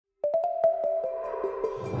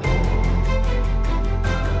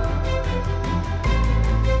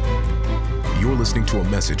You're listening to a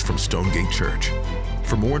message from Stonegate Church.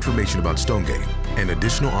 For more information about Stonegate and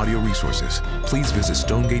additional audio resources, please visit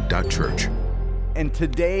stonegate.church. And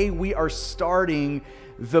today we are starting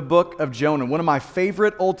the book of Jonah, one of my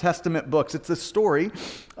favorite Old Testament books. It's the story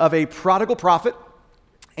of a prodigal prophet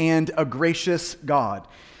and a gracious God.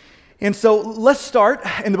 And so let's start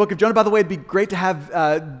in the book of Jonah. By the way, it'd be great to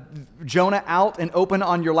have Jonah out and open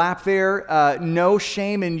on your lap there. No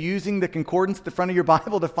shame in using the concordance at the front of your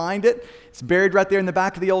Bible to find it. It's buried right there in the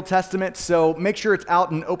back of the Old Testament, so make sure it's out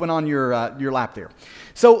and open on your lap there.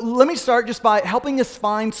 So let me start just by helping us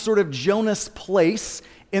find sort of Jonah's place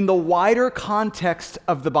in the wider context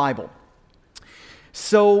of the Bible.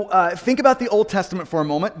 So think about the Old Testament for a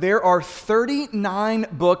moment. There are 39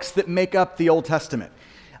 books that make up the Old Testament.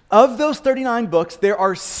 Of those 39 books, there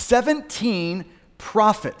are 17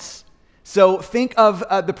 prophets. So think of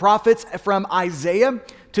the prophets from Isaiah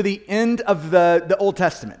to the end of the Old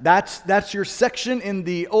Testament. That's your section in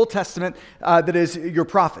the Old Testament that is your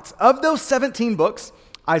prophets. Of those 17 books,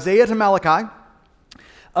 Isaiah to Malachi,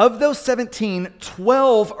 of those 17,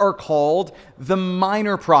 12 are called the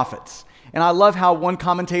minor prophets. And I love how one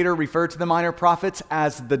commentator referred to the minor prophets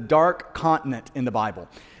as the dark continent in the Bible.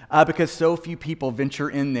 Because so few people venture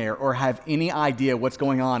in there or have any idea what's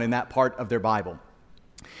going on in that part of their Bible.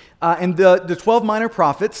 And the 12 minor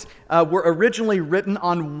prophets were originally written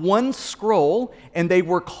on one scroll, and they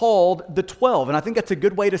were called the 12. And I think that's a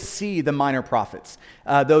good way to see the minor prophets.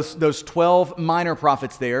 Those 12 minor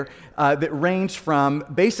prophets there that range from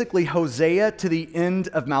basically Hosea to the end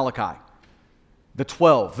of Malachi. The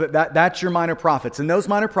 12, that's your minor prophets. And those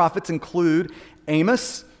minor prophets include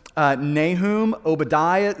Amos, Nahum,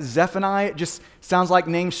 Obadiah, Zephaniah. It just sounds like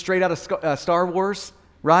names straight out of Star Wars,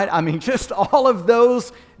 right? I mean, just all of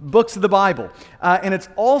those books of the Bible. And it's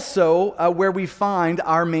also where we find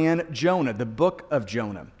our man Jonah, the book of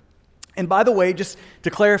Jonah. And by the way, just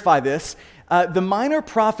to clarify this, the minor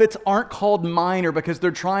prophets aren't called minor because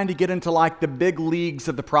they're trying to get into like the big leagues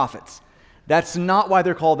of the prophets. That's not why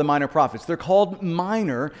they're called the minor prophets. They're called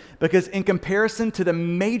minor because in comparison to the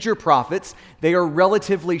major prophets, they are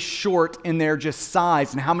relatively short in their just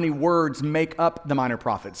size and how many words make up the minor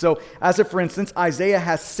prophets. So as if, for instance, Isaiah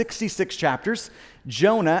has 66 chapters.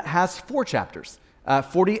 Jonah has 4 chapters,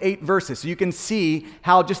 48 verses. So you can see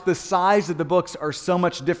how just the size of the books are so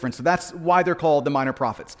much different. So that's why they're called the minor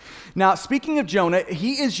prophets. Now, speaking of Jonah,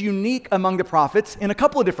 he is unique among the prophets in a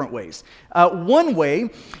couple of different ways. One way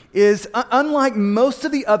is, unlike most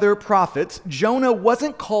of the other prophets, Jonah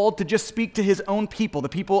wasn't called to just speak to his own people, the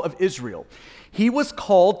people of Israel. He was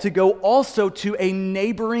called to go also to a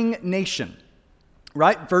neighboring nation.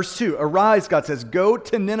 Right? Verse 2, arise, God says, go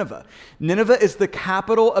to Nineveh. Nineveh is the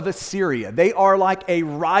capital of Assyria. They are like a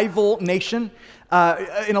rival nation.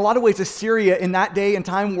 In a lot of ways, Assyria in that day and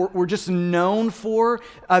time were just known for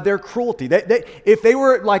their cruelty. If they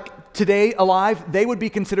were like today alive, they would be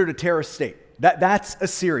considered a terrorist state. That's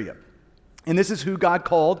Assyria. And this is who God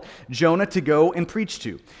called Jonah to go and preach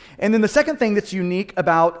to. And then the second thing that's unique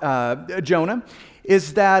about Jonah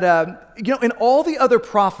is that, in all the other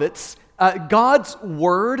prophets, God's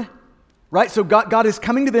word, right? So God is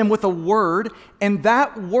coming to them with a word, and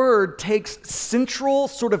that word takes central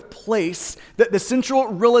sort of place, the central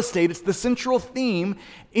real estate, it's the central theme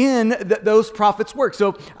in those prophets' work.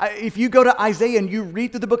 So if you go to Isaiah and you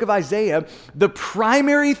read through the book of Isaiah, the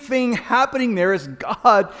primary thing happening there is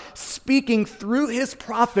God speaking through his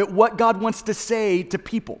prophet what God wants to say to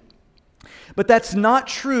people. But that's not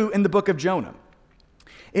true in the book of Jonah.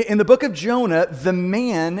 In the book of Jonah, the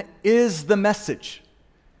man is the message.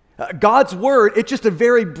 God's word, it's just a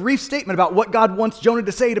very brief statement about what God wants Jonah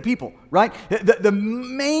to say to people, right? The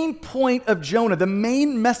main point of Jonah, the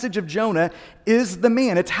main message of Jonah is the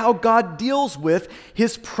man. It's how God deals with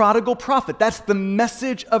his prodigal prophet. That's the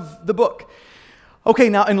message of the book. Okay,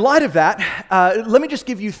 now in light of that, let me just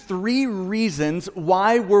give you 3 reasons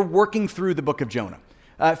why we're working through the book of Jonah.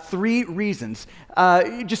 3 reasons,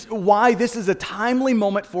 just why this is a timely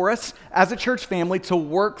moment for us as a church family to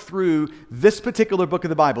work through this particular book of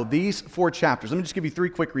the Bible, these 4 chapters. Let me just give you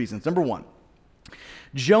 3 quick reasons. Number 1,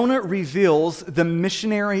 Jonah reveals the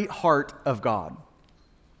missionary heart of God.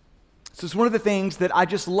 So it's one of the things that I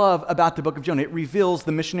just love about the book of Jonah. It reveals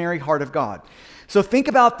the missionary heart of God. So think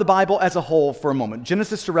about the Bible as a whole for a moment,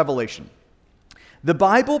 Genesis to Revelation. The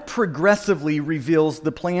Bible progressively reveals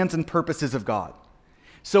the plans and purposes of God.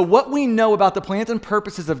 So what we know about the plans and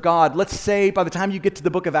purposes of God, let's say by the time you get to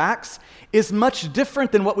the book of Acts, is much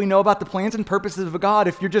different than what we know about the plans and purposes of God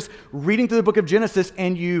if you're just reading through the book of Genesis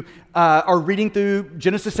and you are reading through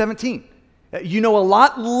Genesis 17. You know a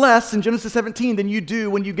lot less in Genesis 17 than you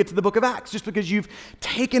do when you get to the book of Acts, just because you've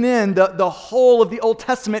taken in the whole of the Old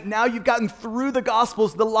Testament. Now you've gotten through the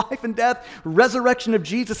Gospels, the life and death, resurrection of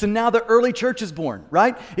Jesus, and now the early church is born,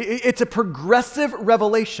 right? It's a progressive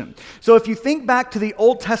revelation. So if you think back to the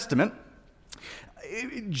Old Testament,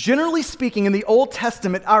 generally speaking, in the Old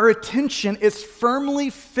Testament, our attention is firmly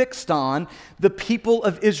fixed on the people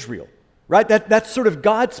of Israel, right? That's sort of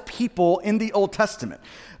God's people in the Old Testament.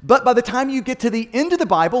 But by the time you get to the end of the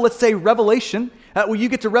Bible, let's say Revelation, when you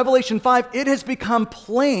get to Revelation 5, it has become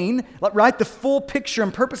plain, right? The full picture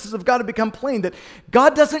and purposes of God have become plain, that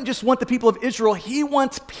God doesn't just want the people of Israel, He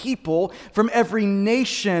wants people from every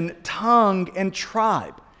nation, tongue, and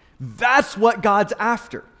tribe. That's what God's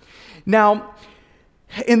after. Now,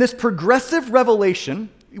 in this progressive revelation,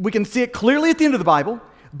 we can see it clearly at the end of the Bible,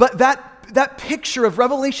 but that picture of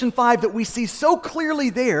Revelation 5 that we see so clearly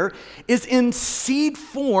there is in seed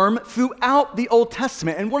form throughout the Old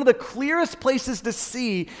Testament. And one of the clearest places to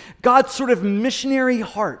see God's sort of missionary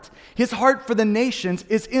heart, His heart for the nations,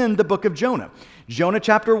 is in the book of Jonah. Jonah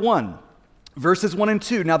chapter 1, verses 1 and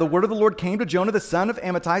 2. Now the word of the Lord came to Jonah, the son of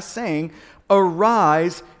Amittai, saying,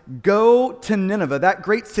 "Arise, go to Nineveh, that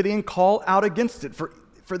great city, and call out against it, for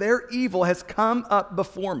their evil has come up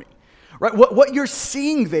before me." Right? What you're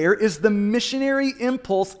seeing there is the missionary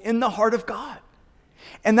impulse in the heart of God.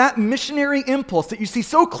 And that missionary impulse that you see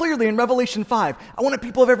so clearly in Revelation 5, I want a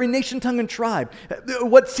people of every nation, tongue, and tribe.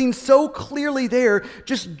 What's seen so clearly there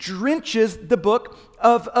just drenches the book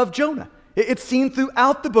of Jonah. It's seen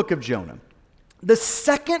throughout the book of Jonah. The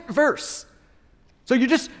second verse, so you're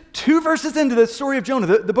just 2 verses into the story of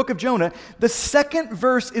Jonah, the book of Jonah. The second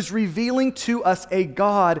verse is revealing to us a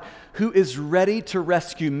God who is ready to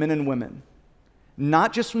rescue men and women,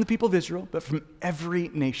 not just from the people of Israel, but from every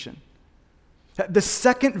nation. The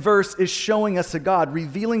second verse is showing us a God,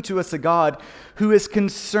 revealing to us a God who is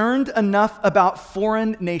concerned enough about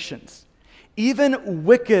foreign nations, even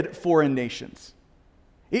wicked foreign nations,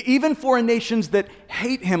 even foreign nations that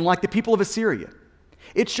hate Him, like the people of Assyria.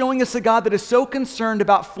 It's showing us a God that is so concerned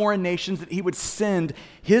about foreign nations that He would send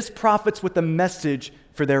His prophets with a message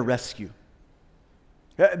for their rescue.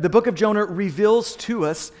 The book of Jonah reveals to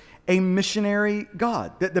us a missionary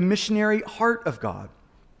God, the missionary heart of God.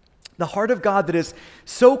 The heart of God that is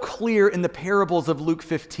so clear in the parables of Luke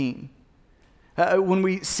 15. When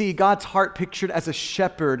we see God's heart pictured as a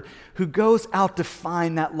shepherd who goes out to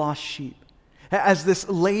find that lost sheep. As this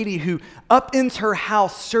lady who upends her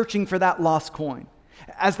house searching for that lost coin.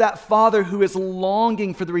 As that father who is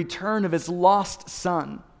longing for the return of his lost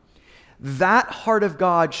son. That heart of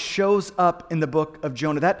God shows up in the book of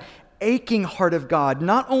Jonah. That aching heart of God,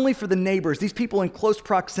 not only for the neighbors, these people in close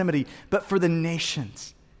proximity, but for the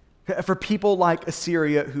nations, for people like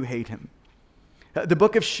Assyria who hate Him. The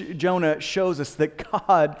book of Jonah shows us that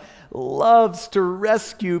God loves to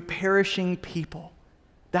rescue perishing people.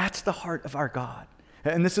 That's the heart of our God.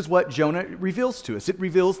 And this is what Jonah reveals to us. It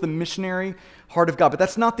reveals the missionary heart of God. But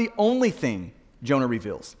that's not the only thing Jonah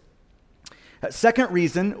reveals. Second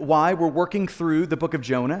reason why we're working through the book of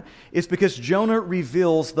Jonah is because Jonah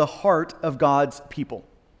reveals the heart of God's people.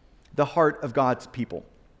 The heart of God's people.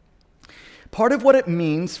 Part of what it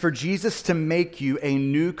means for Jesus to make you a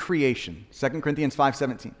new creation, 2 Corinthians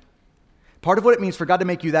 5:17. Part of what it means for God to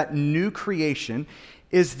make you that new creation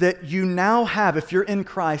is that you now have, if you're in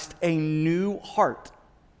Christ, a new heart.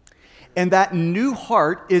 And that new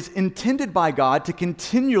heart is intended by God to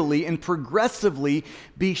continually and progressively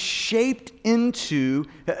be shaped into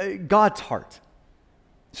God's heart.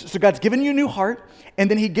 So God's given you a new heart,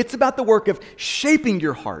 and then He gets about the work of shaping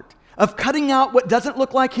your heart, of cutting out what doesn't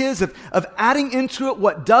look like His, of adding into it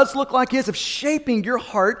what does look like His, of shaping your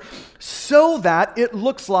heart so that it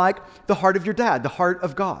looks like the heart of your dad, the heart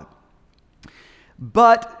of God.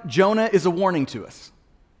 But Jonah is a warning to us.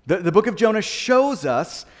 The book of Jonah shows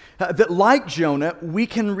us that like Jonah, we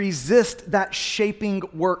can resist that shaping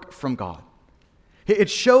work from God. It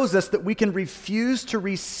shows us that we can refuse to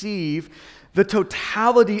receive the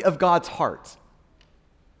totality of God's heart.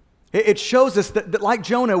 It shows us that like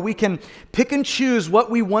Jonah, we can pick and choose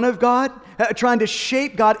what we want of God, trying to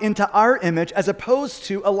shape God into our image as opposed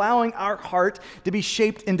to allowing our heart to be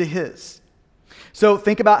shaped into His. So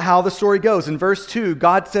think about how the story goes. In verse 2,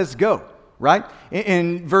 God says go, right?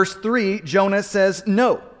 In verse 3, Jonah says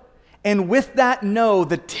no. And with that no,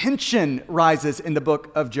 the tension rises in the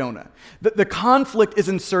book of Jonah. The conflict is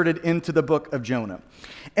inserted into the book of Jonah.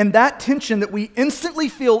 And that tension that we instantly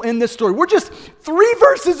feel in this story, we're just 3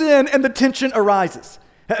 verses in and the tension arises.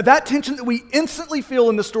 That tension that we instantly feel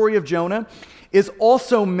in the story of Jonah is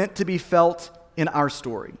also meant to be felt in our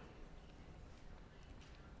story.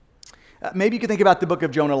 Maybe you can think about the book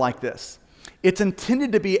of Jonah like this. It's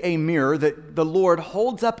intended to be a mirror that the Lord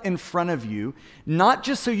holds up in front of you, not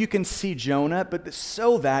just so you can see Jonah, but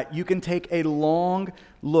so that you can take a long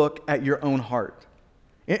look at your own heart.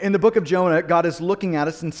 In the book of Jonah, God is looking at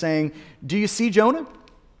us and saying, do you see Jonah?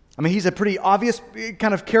 I mean, he's a pretty obvious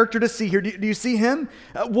kind of character to see here. Do you see him?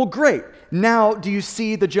 Well, great. Now, do you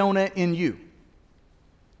see the Jonah in you?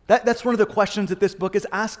 That's one of the questions that this book is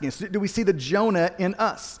asking us. Do we see the Jonah in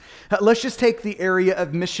us? Let's just take the area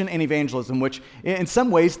of mission and evangelism, which in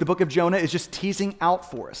some ways the book of Jonah is just teasing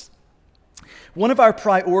out for us. One of our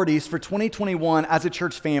priorities for 2021 as a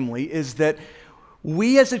church family is that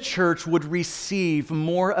we as a church would receive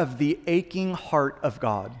more of the aching heart of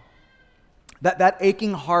God. That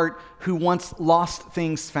aching heart who wants lost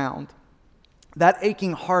things found. That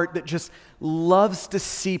aching heart that just loves to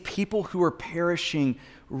see people who are perishing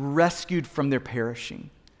rescued from their perishing.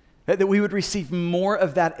 That we would receive more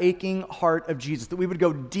of that aching heart of Jesus, that we would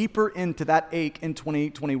go deeper into that ache in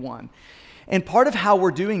 2021. And part of how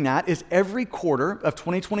we're doing that is every quarter of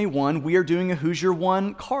 2021, we are doing a Who's Your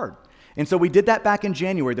One card. And so we did that back in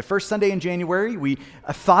January. The first Sunday in January, we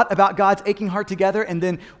thought about God's aching heart together, and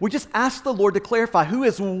then we just asked the Lord to clarify, who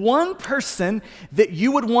is one person that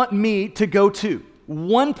you would want me to go to?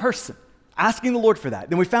 One person. Asking the Lord for that.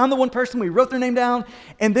 Then we found the one person, we wrote their name down,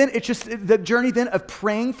 and then it's just the journey then of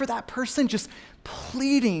praying for that person, just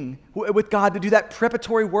pleading with God to do that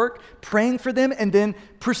preparatory work, praying for them, and then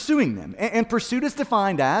pursuing them. And pursuit is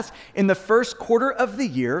defined as, in the first quarter of the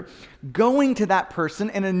year, going to that person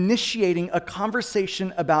and initiating a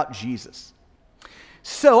conversation about Jesus.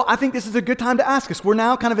 So I think this is a good time to ask us. We're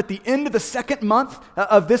now kind of at the end of the second month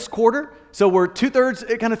of this quarter, so we're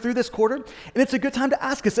 2/3 kind of through this quarter, and it's a good time to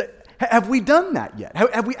ask us, have we done that yet?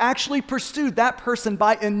 Have we actually pursued that person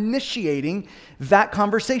by initiating that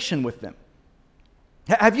conversation with them?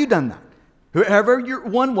 Have you done that? Whoever your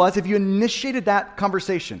one was, have you initiated that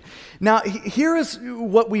conversation? Now, here is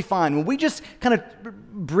what we find. When we just kind of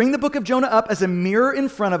bring the book of Jonah up as a mirror in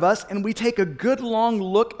front of us and we take a good long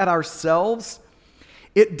look at ourselves,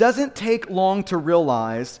 it doesn't take long to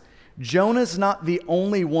realize Jonah's not the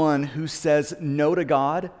only one who says no to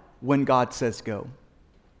God when God says go.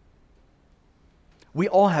 We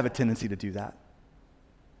all have a tendency to do that.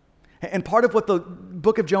 And part of what the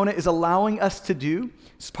book of Jonah is allowing us to do,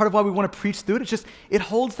 it's part of why we want to preach through it, it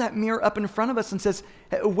holds that mirror up in front of us and says,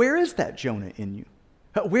 where is that Jonah in you?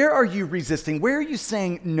 Where are you resisting? Where are you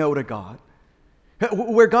saying no to God?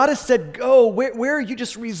 Where God has said go, where are you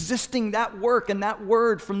just resisting that work and that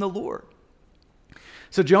word from the Lord?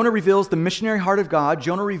 So Jonah reveals the missionary heart of God.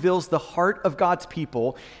 Jonah reveals the heart of God's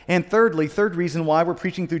people. And thirdly, third reason why we're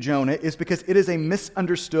preaching through Jonah is because it is a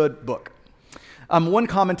misunderstood book. One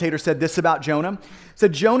commentator said this about Jonah.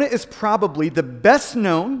 Said Jonah is probably the best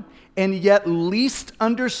known and yet least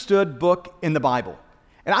understood book in the Bible.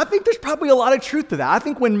 And I think there's probably a lot of truth to that. I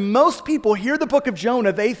think when most people hear the book of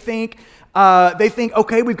Jonah, they think,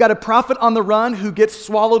 okay, we've got a prophet on the run who gets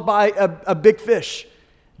swallowed by a big fish.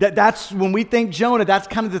 That's when we think Jonah, that's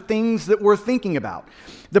kind of the things that we're thinking about.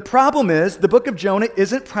 The problem is the book of Jonah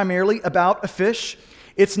isn't primarily about a fish.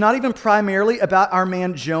 It's not even primarily about our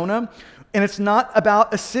man Jonah. And it's not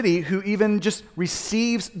about a city who even just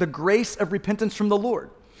receives the grace of repentance from the Lord.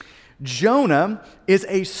 Jonah is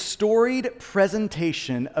a storied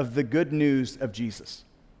presentation of the good news of Jesus.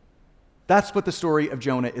 That's what the story of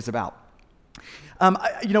Jonah is about.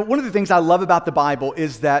 One of the things I love about the Bible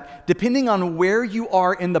is that depending on where you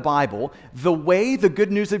are in the Bible, the way the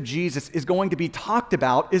good news of Jesus is going to be talked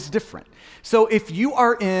about is different. So if you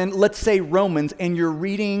are in, let's say, Romans, and you're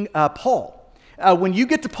reading Paul, when you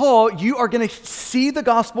get to Paul, you are going to see the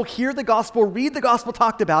gospel, hear the gospel, read the gospel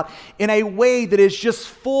talked about in a way that is just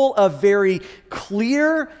full of very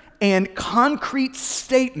clear and concrete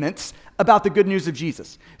statements about the good news of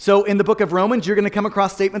Jesus. So in the book of Romans, you're going to come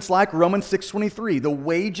across statements like Romans 6:23, the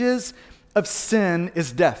wages of sin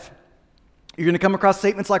is death. You're going to come across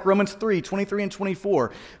statements like Romans 3:23 and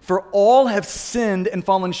 24. For all have sinned and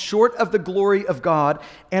fallen short of the glory of God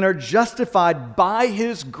and are justified by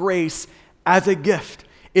his grace as a gift.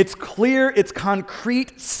 It's clear, it's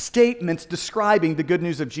concrete statements describing the good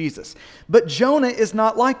news of Jesus. But Jonah is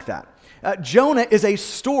not like that. Jonah is a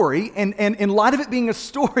story, and in light of it being a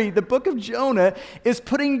story, the book of Jonah is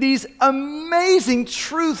putting these amazing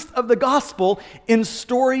truths of the gospel in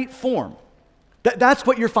story form. That's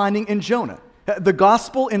what you're finding in Jonah. The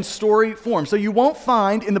gospel in story form. So you won't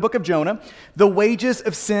find in the book of Jonah, the wages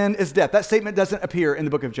of sin is death. That statement doesn't appear in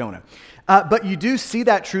the book of Jonah. But you do see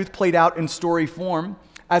that truth played out in story form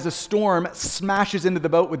as a storm smashes into the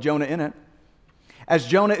boat with Jonah in it. as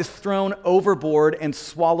Jonah is thrown overboard and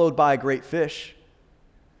swallowed by a great fish.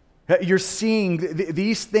 You're seeing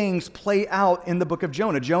these things play out in the book of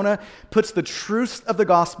Jonah. Jonah puts the truths of the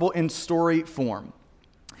gospel in story form.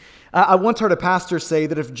 I once heard a pastor say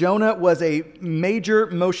that if Jonah was a major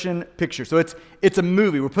motion picture, so it's a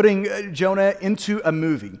movie, we're putting Jonah into a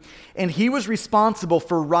movie, and he was responsible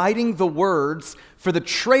for writing the words for the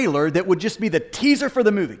trailer that would just be the teaser for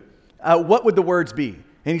the movie, what would the words be?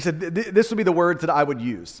 And he said, this would be the words that I would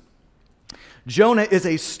use. Jonah is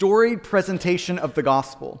a storied presentation of the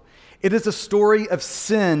gospel. It is a story of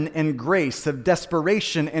sin and grace, of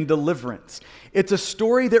desperation and deliverance. It's a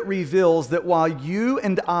story that reveals that while you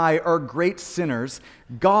and I are great sinners,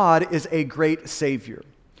 God is a great Savior.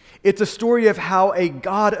 It's a story of how a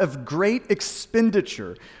God of great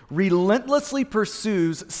expenditure relentlessly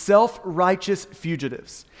pursues self-righteous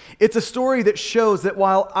fugitives. It's a story that shows that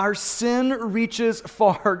while our sin reaches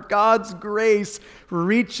far, God's grace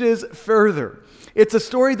reaches further. It's a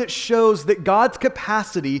story that shows that God's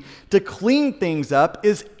capacity to clean things up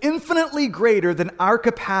is infinitely greater than our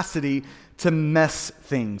capacity to mess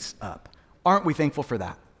things up. Aren't we thankful for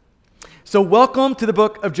that? So welcome to the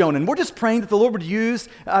book of Jonah. And we're just praying that the Lord would use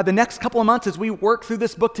the next couple of months as we work through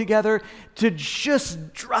this book together to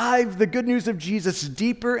just drive the good news of Jesus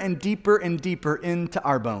deeper and deeper and deeper into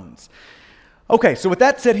our bones. Okay, so with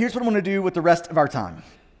that said, here's what I want to do with the rest of our time.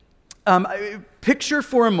 Picture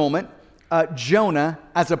for a moment Jonah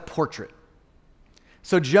as a portrait.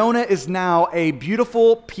 So Jonah is now a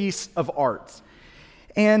beautiful piece of art.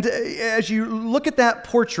 And as you look at that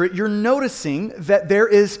portrait, you're noticing that there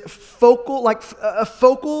is a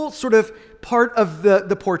focal sort of part of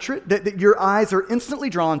the portrait that your eyes are instantly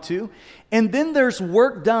drawn to. And then there's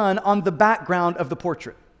work done on the background of the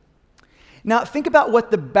portrait. Now, think about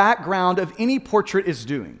what the background of any portrait is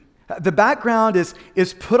doing. The background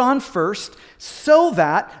is put on first so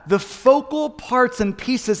that the focal parts and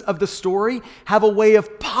pieces of the story have a way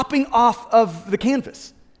of popping off of the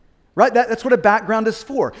canvas, right? That's what a background is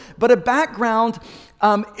for. But a background,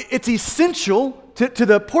 it's essential to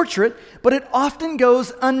the portrait, but it often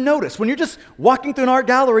goes unnoticed. When you're just walking through an art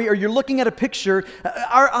gallery or you're looking at a picture,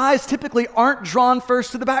 our eyes typically aren't drawn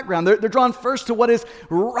first to the background. They're drawn first to what is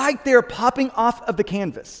right there popping off of the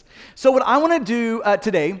canvas. So what I want to do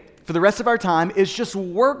today, for the rest of our time, is just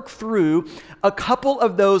work through a couple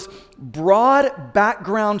of those broad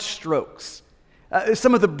background strokes.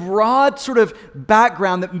 Some of the broad sort of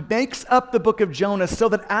background that makes up the book of Jonah so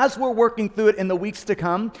that as we're working through it in the weeks to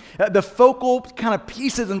come, the focal kind of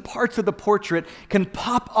pieces and parts of the portrait can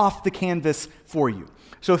pop off the canvas for you.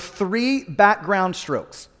 So 3 background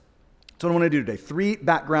strokes. That's what I want to do today. 3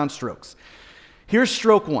 background strokes. Here's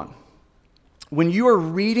stroke 1. When you are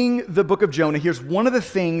reading the book of Jonah, here's one of the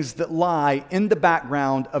things that lie in the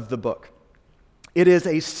background of the book. It is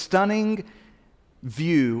a stunning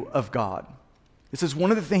view of God. This is one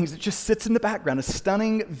of the things that just sits in the background, a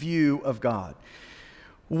stunning view of God.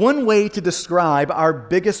 One way to describe our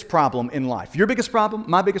biggest problem in life, your biggest problem,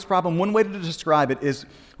 my biggest problem, one way to describe it is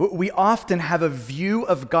we often have a view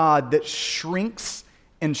of God that shrinks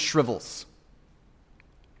and shrivels.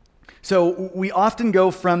 So we often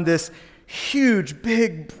go from this huge,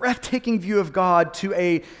 big, breathtaking view of God to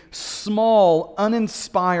a small,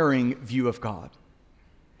 uninspiring view of God.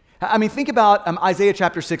 I mean, think about Isaiah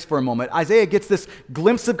chapter 6 for a moment. Isaiah gets this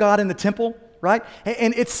glimpse of God in the temple, right?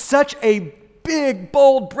 And it's such a big,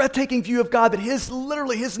 bold, breathtaking view of God that his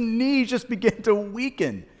knees just begin to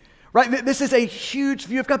weaken, right? This is a huge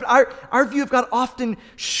view of God, but our view of God often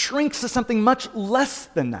shrinks to something much less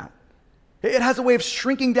than that. It has a way of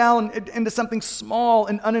shrinking down into something small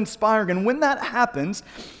and uninspiring. And when that happens,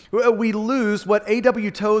 we lose what A.W.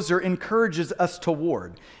 Tozer encourages us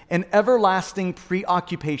toward, an everlasting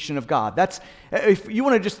preoccupation of God. That's, if you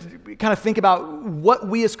want to just kind of think about what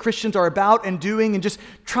we as Christians are about and doing and just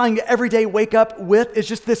trying to every day wake up with, is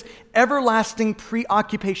just this everlasting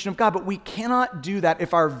preoccupation of God. But we cannot do that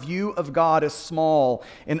if our view of God is small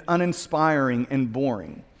and uninspiring and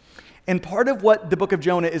boring. And part of what the book of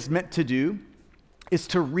Jonah is meant to do is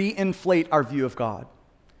to reinflate our view of God,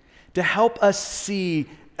 to help us see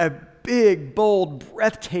a big, bold,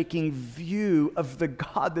 breathtaking view of the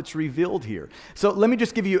God that's revealed here. So let me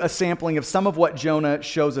just give you a sampling of some of what Jonah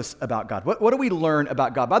shows us about God. What do we learn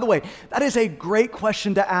about God? By the way, that is a great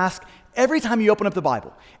question to ask every time you open up the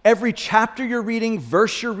Bible. Every chapter you're reading,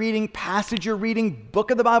 verse you're reading, passage you're reading, book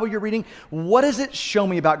of the Bible you're reading, what does it show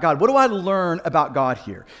me about God? What do I learn about God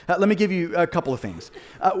here? Let me give you a couple of things.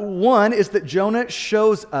 One is that Jonah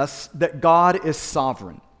shows us that God is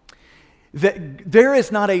sovereign. that there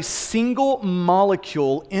is not a single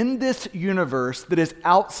molecule in this universe that is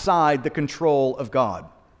outside the control of God.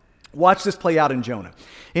 Watch this play out in Jonah.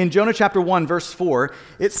 In Jonah chapter 1, verse 4,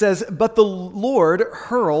 it says, "But the Lord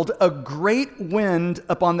hurled a great wind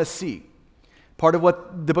upon the sea." Part of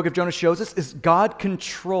what the book of Jonah shows us is God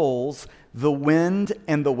controls the wind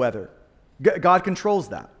and the weather. God controls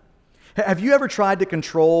that. Have you ever tried to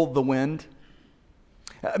control the wind?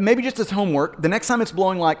 Maybe just as homework, the next time it's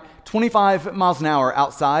blowing like 25 miles an hour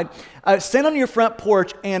outside, stand on your front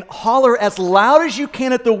porch and holler as loud as you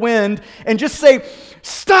can at the wind and just say,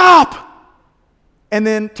 "Stop!" And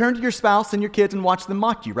then turn to your spouse and your kids and watch them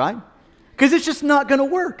mock you, right? Because it's just not going to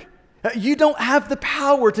work. You don't have the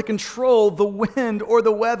power to control the wind or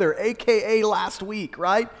the weather, aka last week,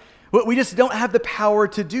 right? We just don't have the power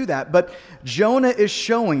to do that. But Jonah is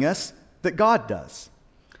showing us that God does,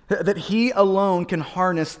 that he alone can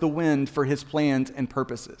harness the wind for his plans and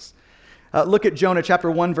purposes. Look at Jonah chapter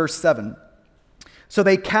 1, verse 7. "So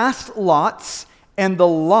they cast lots, and the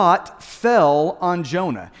lot fell on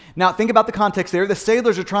Jonah." Now, think about the context there. The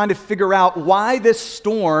sailors are trying to figure out why this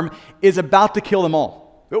storm is about to kill them all.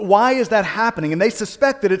 Why is that happening? And they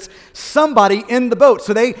suspect that it's somebody in the boat.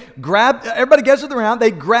 So everybody gathers around,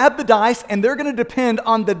 they grab the dice, and they're going to depend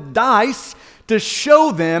on the dice to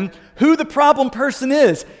show them who the problem person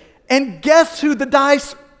is. And guess who the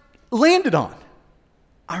dice landed on?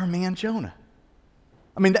 Our man Jonah.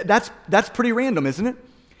 I mean, that's pretty random, isn't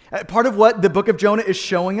it? Part of what the book of Jonah is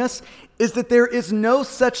showing us is that there is no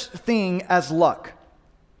such thing as luck.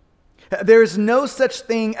 There is no such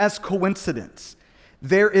thing as coincidence.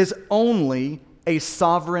 There is only a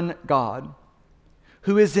sovereign God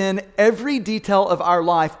who is in every detail of our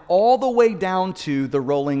life, all the way down to the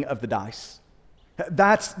rolling of the dice.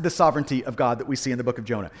 That's the sovereignty of God that we see in the book of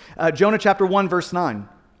Jonah. Jonah chapter 1, verse 9.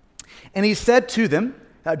 "And he said to them,"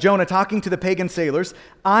 Jonah talking to the pagan sailors,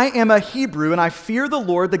 "I am a Hebrew, and I fear the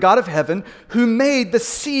Lord, the God of heaven, who made the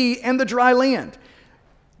sea and the dry land."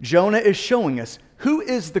 Jonah is showing us who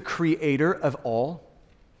is the creator of all.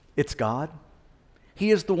 It's God. He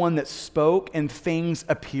is the one that spoke and things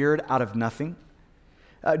appeared out of nothing.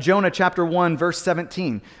 Jonah chapter 1, verse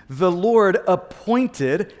 17. "The Lord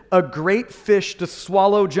appointed a great fish to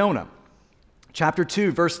swallow Jonah." Chapter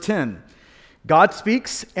 2, verse 10. God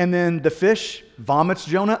speaks, and then the fish vomits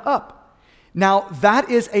Jonah up. Now, that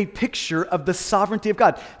is a picture of the sovereignty of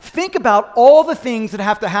God. Think about all the things that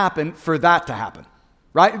have to happen for that to happen,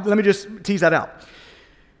 right? Let me just tease that out.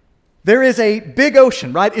 There is a big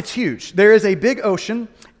ocean, right? It's huge. There is a big ocean,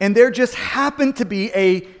 and there just happened to be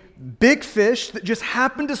a big fish that just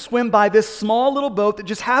happened to swim by this small little boat that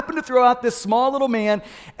just happened to throw out this small little man,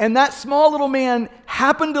 and that small little man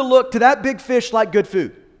happened to look to that big fish like good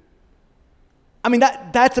food. I mean,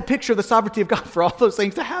 that's a picture of the sovereignty of God for all those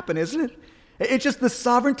things to happen, isn't it? It's just the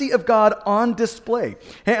sovereignty of God on display.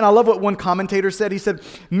 And I love what one commentator said. He said,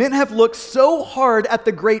 "Men have looked so hard at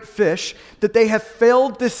the great fish that they have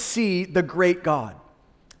failed to see the great God."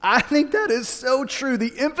 I think that is so true.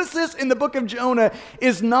 The emphasis in the book of Jonah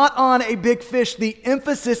is not on a big fish. The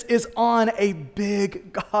emphasis is on a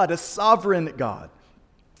big God, a sovereign God.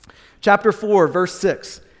 Chapter 4, verse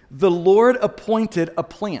 6. "The Lord appointed a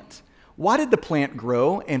plant." Why did the plant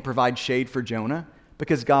grow and provide shade for Jonah?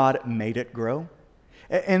 Because God made it grow.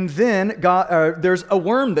 And then there's a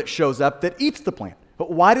worm that shows up that eats the plant.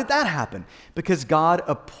 But why did that happen? Because God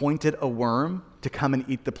appointed a worm to come and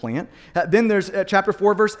eat the plant. Then there's chapter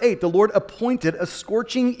 4, verse 8. "The Lord appointed a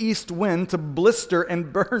scorching east wind to blister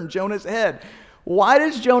and burn Jonah's head." Why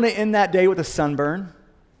does Jonah end that day with a sunburn?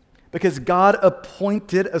 Because God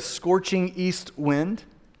appointed a scorching east wind.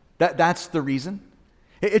 That's the reason.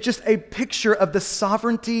 It's just a picture of the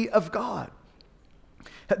sovereignty of God.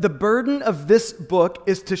 The burden of this book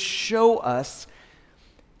is to show us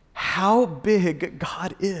how big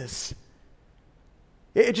God is.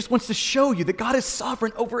 It just wants to show you that God is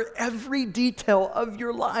sovereign over every detail of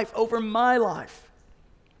your life, over my life.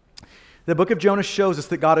 The book of Jonah shows us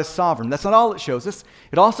that God is sovereign. That's not all it shows us.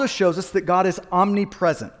 It also shows us that God is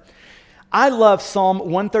omnipresent. I love Psalm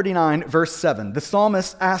 139, verse 7. The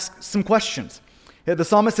psalmist asks some questions. The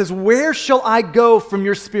psalmist says, "Where shall I go from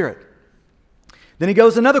your spirit?" Then he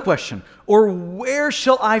goes another question, "Or where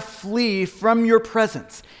shall I flee from your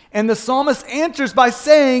presence?" And the psalmist answers by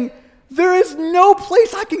saying, "There is no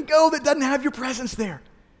place I can go that doesn't have your presence there.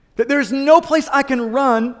 That there's no place I can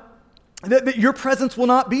run that your presence will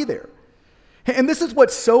not be there." And this is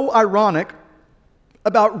what's so ironic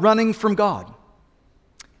about running from God.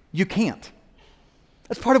 You can't.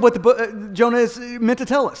 That's part of what Jonah is meant to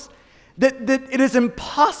tell us. That it is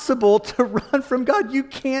impossible to run from God. You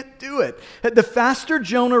can't do it. The faster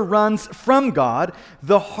Jonah runs from God,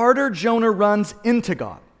 the harder Jonah runs into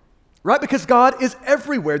God. Right? Because God is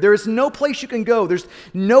everywhere. There is no place you can go. There's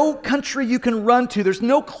no country you can run to. There's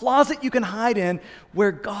no closet you can hide in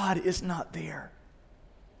where God is not there.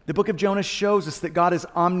 The book of Jonah shows us that God is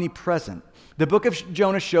omnipresent. The book of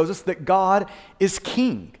Jonah shows us that God is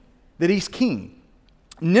king, that he's king.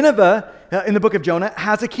 Nineveh, in the book of Jonah,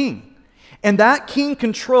 has a king. And that king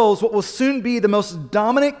controls what will soon be the most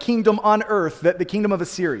dominant kingdom on earth, the kingdom of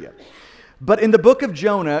Assyria. But in the book of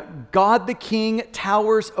Jonah, God the king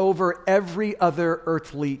towers over every other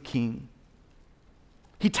earthly king.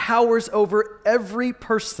 He towers over every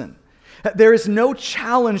person. There is no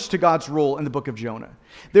challenge to God's rule in the book of Jonah.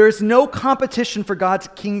 There is no competition for God's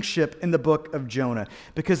kingship in the book of Jonah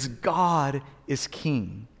because God is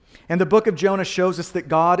king. And the book of Jonah shows us that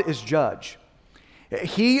God is judge.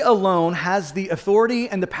 He alone has the authority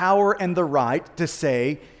and the power and the right to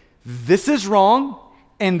say, this is wrong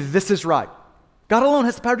and this is right. God alone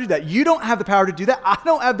has the power to do that. You don't have the power to do that. I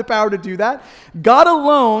don't have the power to do that. God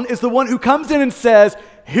alone is the one who comes in and says,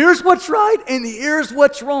 here's what's right and here's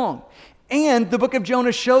what's wrong. And the book of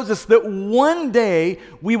Jonah shows us that one day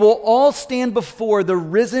we will all stand before the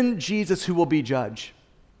risen Jesus who will be judge.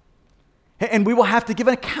 And we will have to give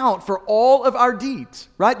an account for all of our deeds,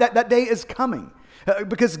 right? That day is coming.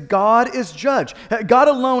 Because God is judge. God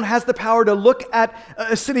alone has the power to look at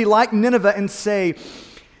a city like Nineveh and say,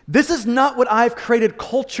 this is not what I've created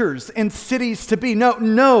cultures and cities to be.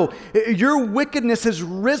 No, your wickedness has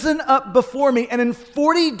risen up before me, and in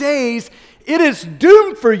 40 days, it is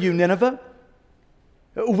doomed for you, Nineveh.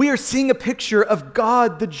 We are seeing a picture of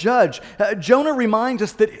God the judge. Jonah reminds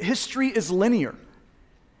us that history is linear.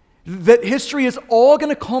 That history is all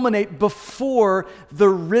going to culminate before the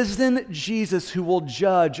risen Jesus who will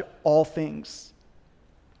judge all things.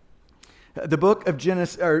 The book of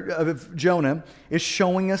Jonah is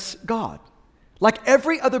showing us God. Like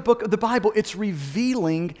every other book of the Bible, it's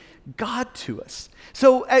revealing God to us.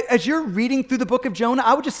 So as you're reading through the book of Jonah,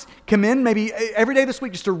 I would just come in maybe every day this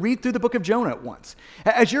week just to read through the book of Jonah at once.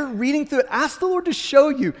 As you're reading through it, ask the Lord to show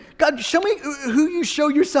you. God, show me who you show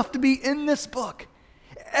yourself to be in this book.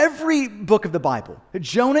 Every book of the Bible,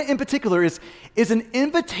 Jonah in particular, is an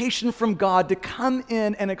invitation from God to come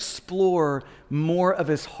in and explore more of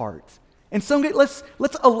his heart. And so let's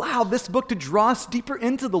allow this book to draw us deeper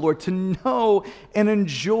into the Lord, to know and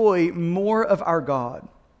enjoy more of our God.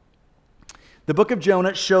 The book of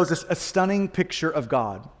Jonah shows us a stunning picture of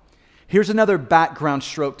God. Here's another background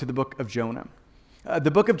stroke to the book of Jonah.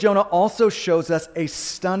 The book of Jonah also shows us a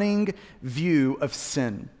stunning view of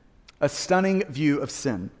sin. A stunning view of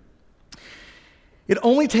sin. It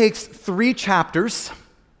only takes 3 chapters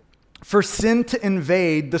for sin to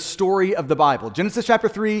invade the story of the Bible. Genesis chapter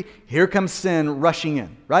 3, here comes sin rushing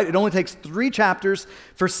in, right? It only takes 3 chapters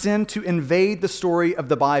for sin to invade the story of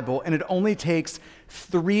the Bible, and it only takes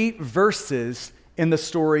 3 verses in the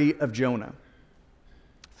story of Jonah.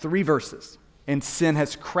 3 verses, and sin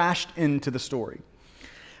has crashed into the story.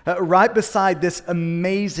 Right beside this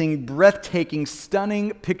amazing, breathtaking, stunning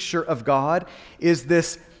picture of God is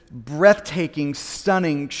this breathtaking,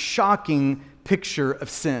 stunning, shocking picture of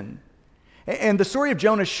sin. And the story of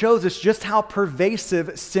Jonah shows us just how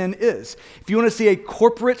pervasive sin is. If you want to see a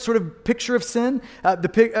corporate sort of picture of sin,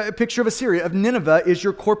 the picture of Assyria, of Nineveh, is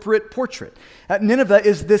your corporate portrait. Nineveh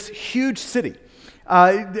is this huge city.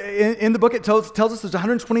 In the book, it tells us there's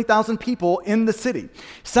 120,000 people in the city.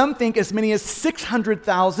 Some think as many as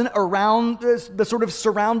 600,000 around the sort of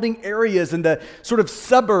surrounding areas and the sort of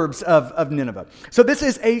suburbs of Nineveh. So this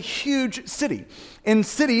is a huge city. And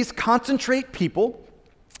cities concentrate people,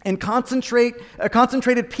 and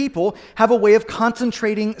concentrated people have a way of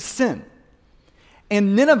concentrating sin.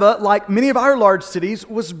 And Nineveh, like many of our large cities,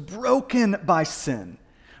 was broken by sin.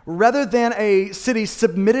 Rather than a city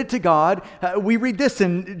submitted to God, we read this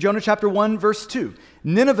in Jonah chapter 1, verse 2.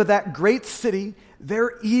 Nineveh, that great city,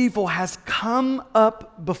 their evil has come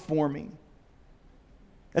up before me.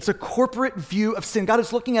 That's a corporate view of sin. God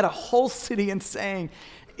is looking at a whole city and saying,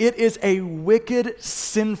 it is a wicked,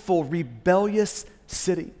 sinful, rebellious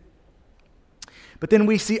city. But then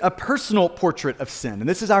we see a personal portrait of sin, and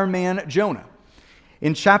this is our man Jonah.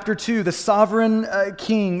 In chapter 2, the sovereign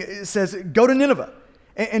king says, go to Nineveh.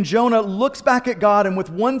 And Jonah looks back at God and with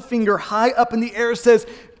one finger high up in the air says,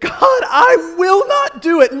 God, I will not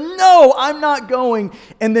do it. No, I'm not going.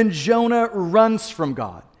 And then Jonah runs from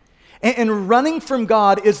God. And running from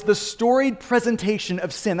God is the storied presentation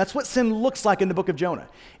of sin. That's what sin looks like in the book of Jonah.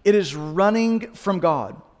 It is running from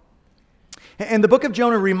God. And the book of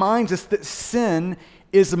Jonah reminds us that sin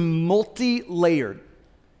is multi-layered.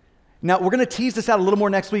 Now, we're going to tease this out a little more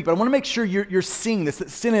next week, but I want to make sure you're seeing this, that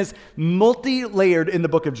sin is multi-layered in the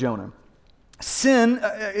book of Jonah. Sin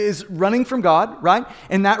is running from God, right?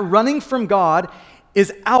 And that running from God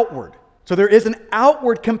is outward. So there is an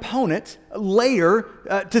outward component, layer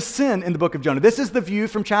to sin in the book of Jonah. This is the view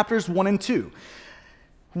from chapters 1 and 2,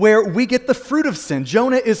 where we get the fruit of sin.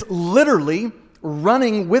 Jonah is literally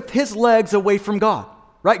running with his legs away from God.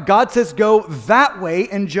 Right? God says, go that way,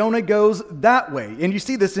 and Jonah goes that way. And you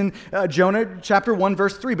see this in Jonah chapter 1,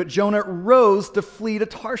 verse 3. But Jonah rose to flee to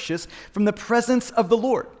Tarshish from the presence of the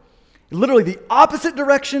Lord. Literally the opposite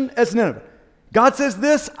direction as Nineveh. God says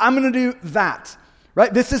this, I'm going to do that.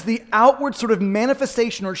 Right? This is the outward sort of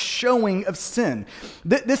manifestation or showing of sin.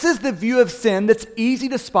 This is the view of sin that's easy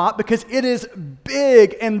to spot because it is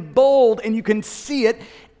big and bold, and you can see it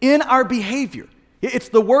in our behavior. It's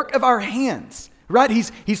the work of our hands. Right?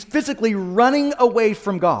 He's physically running away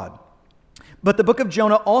from God. But the book of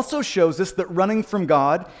Jonah also shows us that running from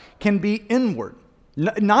God can be inward.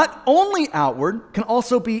 Not only outward, can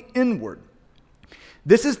also be inward.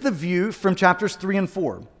 This is the view from chapters 3 and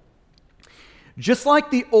 4. Just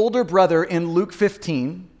like the older brother in Luke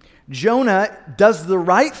 15, Jonah does the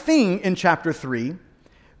right thing in chapter 3,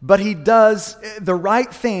 but he does the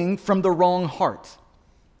right thing from the wrong heart.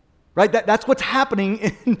 Right? That's what's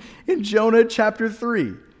happening in Jonah chapter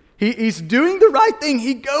 3. He's doing the right thing.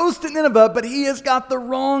 He goes to Nineveh, but he has got the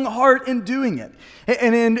wrong heart in doing it.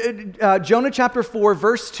 And in Jonah chapter 4,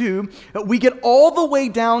 verse 2, we get all the way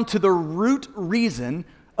down to the root reason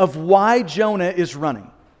of why Jonah is running.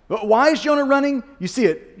 Why is Jonah running? You see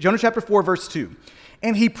it, Jonah chapter 4, verse 2.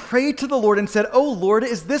 And he prayed to the Lord and said, "Oh Lord,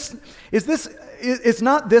 is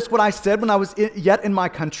not this what I said when I was yet in my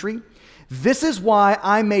country? This is why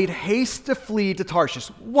I made haste to flee to Tarshish."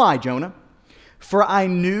 Why, Jonah? "For I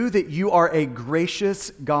knew that you are a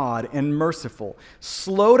gracious God and merciful,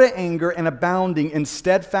 slow to anger and abounding in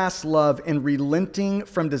steadfast love and relenting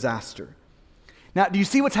from disaster." Now, do you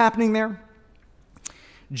see what's happening there?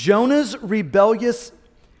 Jonah's rebellious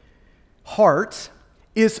heart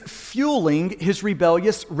is fueling his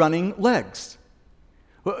rebellious running legs.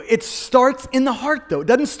 It starts in the heart, though. It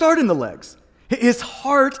doesn't start in the legs. His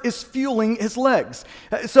heart is fueling his legs.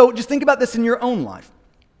 So just think about this in your own life.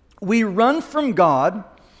 We run from God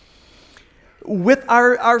with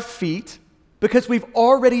our feet because we've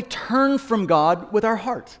already turned from God with our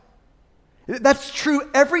heart. That's true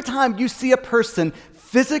every time you see a person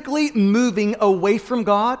physically moving away from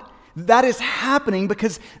God. That is happening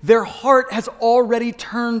because their heart has already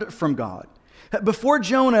turned from God. Before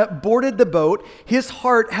Jonah boarded the boat, his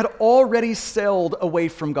heart had already sailed away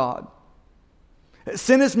from God.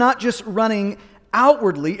 Sin is not just running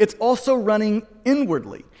outwardly, it's also running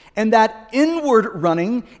inwardly. And that inward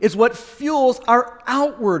running is what fuels our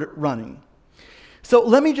outward running. So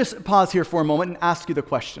let me just pause here for a moment and ask you the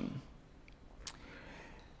question.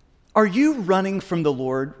 Are you running from the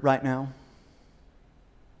Lord right now?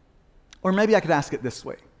 Or maybe I could ask it this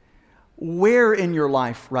way. Where in your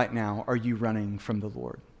life right now are you running from the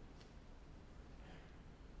Lord?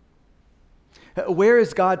 Where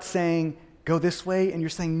is God saying, go this way, and you're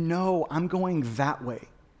saying, no, I'm going that way?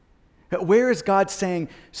 Where is God saying,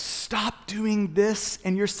 stop doing this,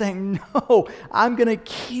 and you're saying, no, I'm going to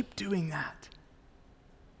keep doing that?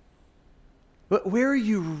 But where are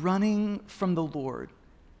you running from the Lord?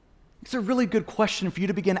 It's a really good question for you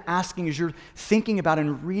to begin asking as you're thinking about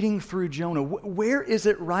and reading through Jonah. Where is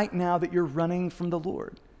it right now that you're running from the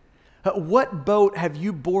Lord? What boat have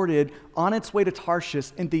you boarded on its way to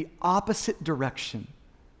Tarshish in the opposite direction?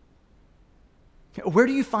 Where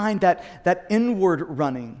do you find that inward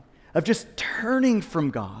running of just turning from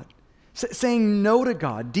God, saying no to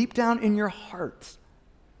God deep down in your heart?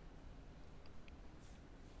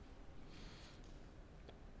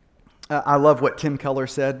 I love what Tim Keller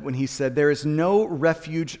said when he said, there is no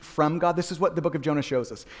refuge from God. This is what the book of Jonah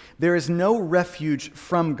shows us. There is no refuge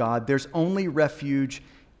from God. There's only refuge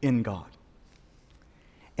in God.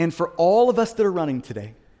 And for all of us that are running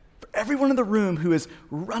today, for everyone in the room who is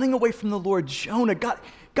running away from the Lord, Jonah, God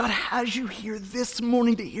has you here this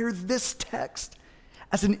morning to hear this text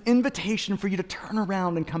as an invitation for you to turn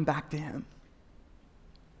around and come back to Him.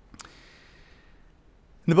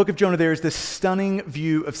 In the book of Jonah, there is this stunning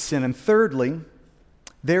view of sin. And thirdly,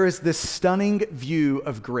 there is this stunning view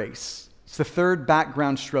of grace. It's the third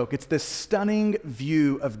background stroke. It's this stunning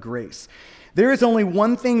view of grace. There is only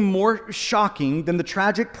one thing more shocking than the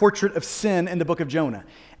tragic portrait of sin in the book of Jonah,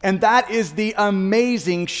 and that is the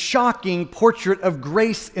amazing, shocking portrait of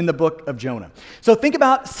grace in the book of Jonah. So think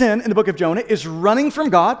about sin in the book of Jonah is running from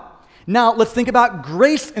God, Now, let's think about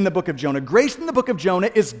grace in the book of Jonah. Grace in the book of Jonah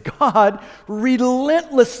is God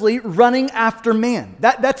relentlessly running after man.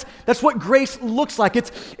 That's what grace looks like.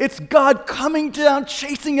 It's God coming down,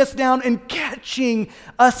 chasing us down, and catching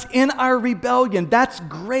us in our rebellion. That's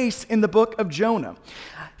grace in the book of Jonah.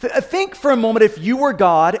 Think for a moment, if you were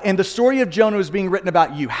God and the story of Jonah was being written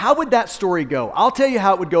about you, how would that story go? I'll tell you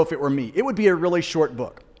how it would go if it were me. It would be a really short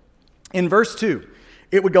book. In verse 2,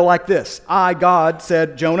 it would go like this. I, God,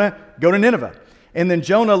 said, Jonah, go to Nineveh. And then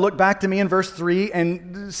Jonah looked back to me in verse 3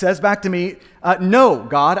 and says back to me, no,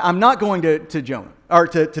 God, I'm not going to Jonah, or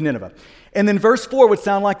to Nineveh. And then verse 4 would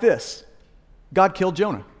sound like this. God killed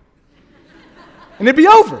Jonah. And it'd be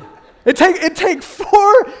over. It'd take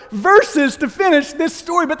 4 verses to finish this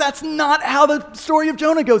story, but that's not how the story of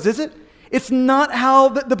Jonah goes, is it? It's not how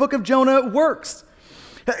the book of Jonah works.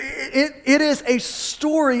 It is a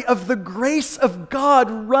story of the grace of God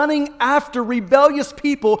running after rebellious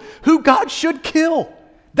people who God should kill.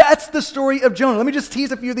 That's the story of Jonah. Let me just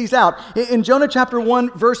tease a few of these out. In Jonah chapter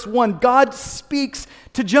 1, verse 1, God speaks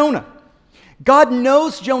to Jonah. God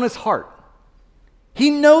knows Jonah's heart. He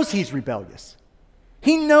knows he's rebellious.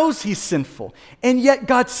 He knows he's sinful. And yet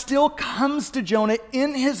God still comes to Jonah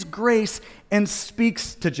in his grace and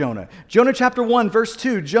speaks to Jonah. Jonah chapter 1, verse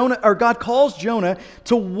 2, God calls Jonah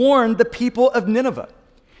to warn the people of Nineveh.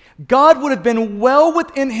 God would have been well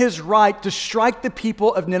within his right to strike the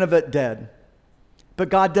people of Nineveh dead. But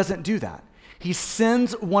God doesn't do that. He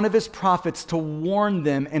sends one of his prophets to warn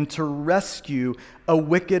them and to rescue a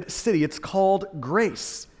wicked city. It's called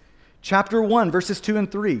grace. Chapter 1, verses 2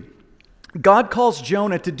 and 3. God calls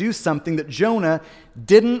Jonah to do something that Jonah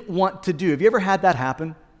didn't want to do. Have you ever had that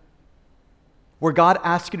happen? Where God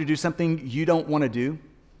asks you to do something you don't want to do?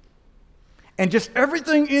 And just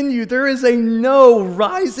everything in you, there is a no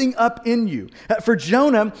rising up in you. For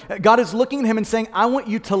Jonah, God is looking at him and saying, I want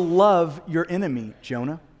you to love your enemy,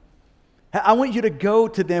 Jonah. I want you to go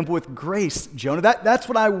to them with grace, Jonah. That's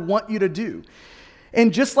what I want you to do.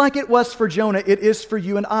 And just like it was for Jonah, it is for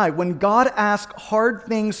you and I. When God asks hard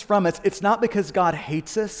things from us, it's not because God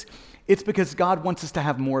hates us. It's because God wants us to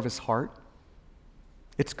have more of his heart.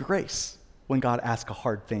 It's grace when God asks a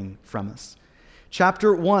hard thing from us.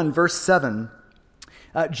 Chapter 1, verse 7.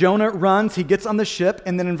 Jonah runs, he gets on the ship,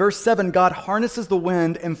 and then in verse 7, God harnesses the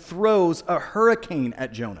wind and throws a hurricane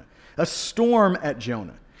at Jonah, a storm at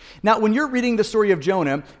Jonah. Now, when you're reading the story of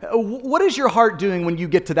Jonah, what is your heart doing when you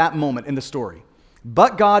get to that moment in the story?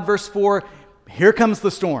 But God, verse 4, here comes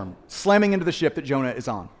the storm, slamming into the ship that Jonah is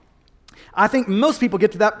on. I think most people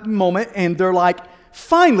get to that moment and they're like,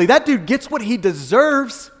 finally, that dude gets what he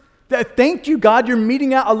deserves. Thank you, God, you're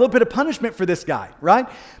meting out a little bit of punishment for this guy, right?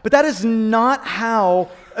 But that is not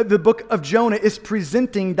how the book of Jonah is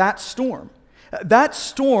presenting that storm. That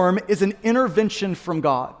storm is an intervention from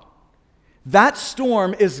God. That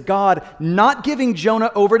storm is God not giving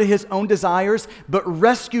Jonah over to his own desires, but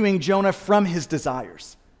rescuing Jonah from his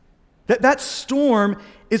desires. That storm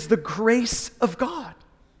is the grace of God.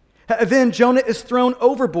 Then Jonah is thrown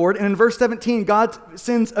overboard, and in verse 17, God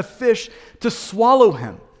sends a fish to swallow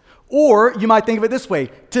him. Or you might think of it this way,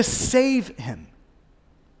 to save him.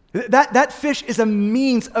 That fish is a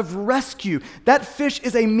means of rescue. That fish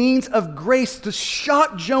is a means of grace to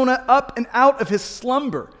shock Jonah up and out of his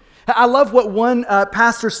slumber. I love what one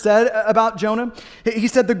pastor said about Jonah. He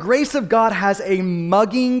said, the grace of God has a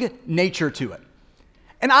mugging nature to it.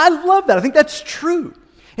 And I love that. I think that's true.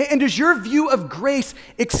 And does your view of grace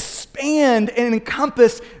expand and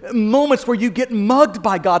encompass moments where you get mugged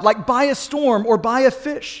by God, like by a storm or by a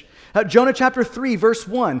fish? Jonah chapter 3, verse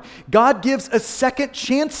 1, God gives a second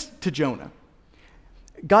chance to Jonah.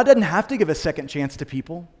 God doesn't have to give a second chance to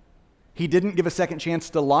people. He didn't give a second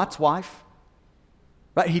chance to Lot's wife.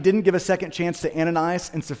 Right? He didn't give a second chance to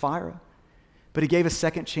Ananias and Sapphira, but he gave a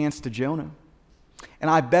second chance to Jonah. And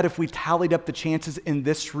I bet if we tallied up the chances in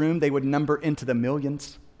this room, they would number into the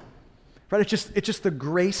millions. Right? It's just the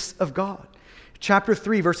grace of God. Chapter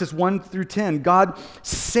 3, verses 1 through 10, God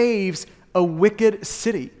saves a wicked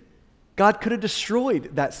city. God could have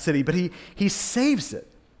destroyed that city, but he saves it.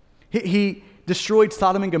 He destroyed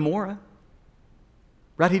Sodom and Gomorrah.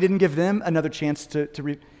 Right? He didn't give them another chance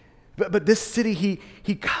But this city,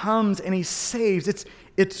 he comes and he saves.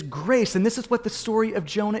 It's grace. And this is what the story of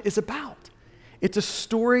Jonah is about. It's a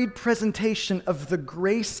storied presentation of the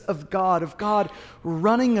grace of God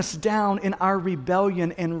running us down in our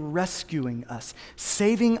rebellion and rescuing us,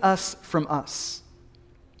 saving us from us.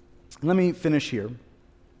 Let me finish here.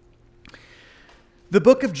 The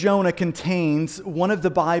book of Jonah contains one of the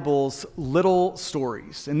Bible's little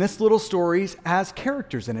stories. And this little story has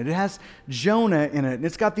characters in it. It has Jonah in it, and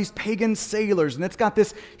it's got these pagan sailors, and it's got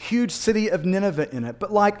this huge city of Nineveh in it.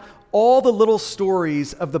 But like all the little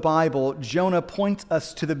stories of the Bible, Jonah points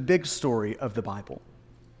us to the big story of the Bible.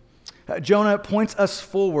 Jonah points us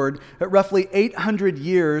forward at roughly 800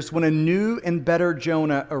 years when a new and better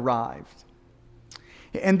Jonah arrived.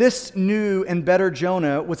 And this new and better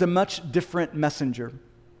Jonah was a much different messenger.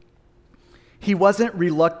 He wasn't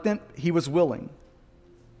reluctant, he was willing.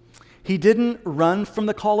 He didn't run from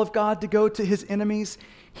the call of God to go to his enemies.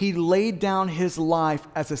 He laid down his life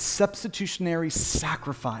as a substitutionary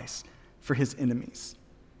sacrifice for his enemies.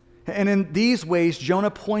 And in these ways,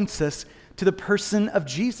 Jonah points us to the person of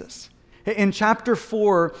Jesus. In chapter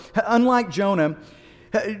 4, unlike Jonah,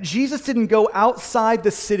 Jesus didn't go outside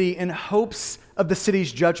the city in hopes of the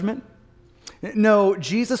city's judgment. No,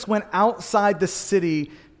 Jesus went outside the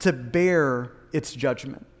city to bear its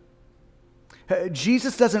judgment.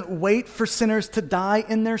 Jesus doesn't wait for sinners to die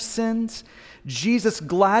in their sins. Jesus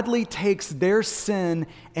gladly takes their sin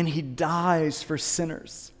and he dies for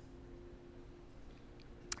sinners.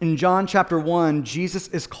 In John chapter 1, Jesus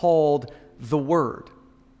is called the Word.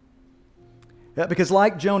 Because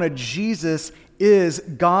like Jonah, Jesus is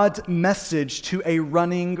God's message to a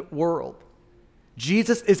running world.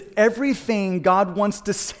 Jesus is everything God wants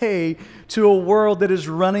to say to a world that is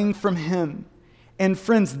running from him. And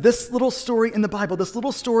friends, this little story in the Bible, this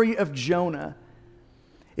little story of Jonah,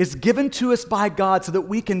 is given to us by God so that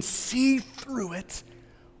we can see through it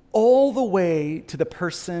all the way to the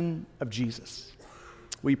person of Jesus.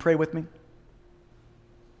 Will you pray with me?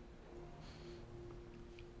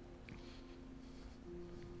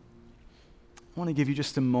 I want to give you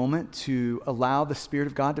just a moment to allow the Spirit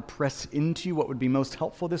of God to press into you what would be most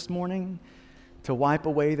helpful this morning, to wipe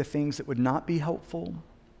away the things that would not be helpful.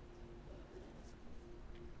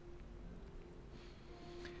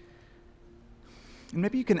 And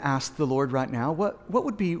maybe you can ask the Lord right now, what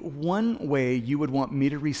would be one way you would want me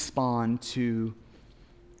to respond to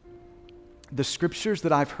the scriptures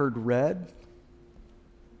that I've heard read,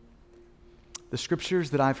 the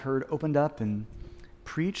scriptures that I've heard opened up and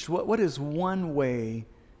preached? What is one way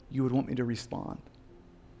you would want me to respond?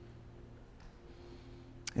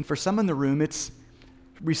 And for some in the room, it's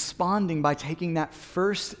responding by taking that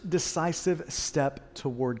first decisive step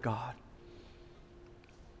toward God.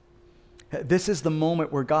 This is the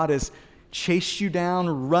moment where God has chased you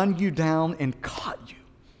down, run you down, and caught you.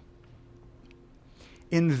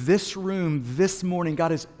 In this room, this morning,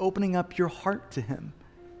 God is opening up your heart to him.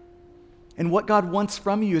 And what God wants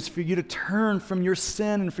from you is for you to turn from your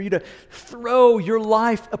sin and for you to throw your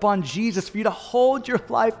life upon Jesus, for you to hold your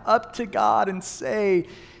life up to God and say,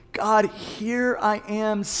 God, here I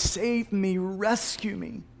am, save me, rescue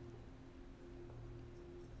me.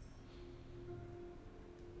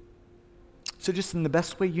 So just in the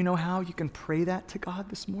best way you know how, you can pray that to God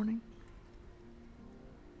this morning.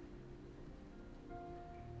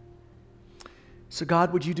 So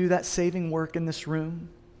God, would you do that saving work in this room?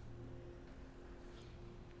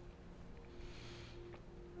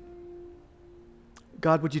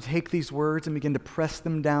 God, would you take these words and begin to press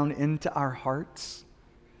them down into our hearts?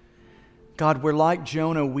 God, we're like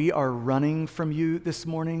Jonah. We are running from you this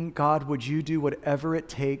morning. God, would you do whatever it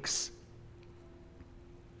takes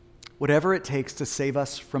to save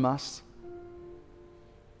us from us?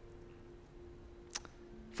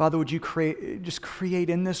 Father, would you create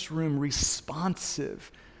in this room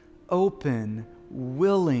responsive, open,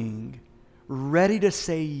 willing, ready to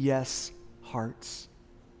say yes hearts?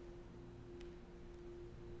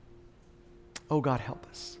 Oh God, help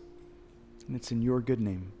us. And it's in your good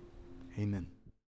name. Amen.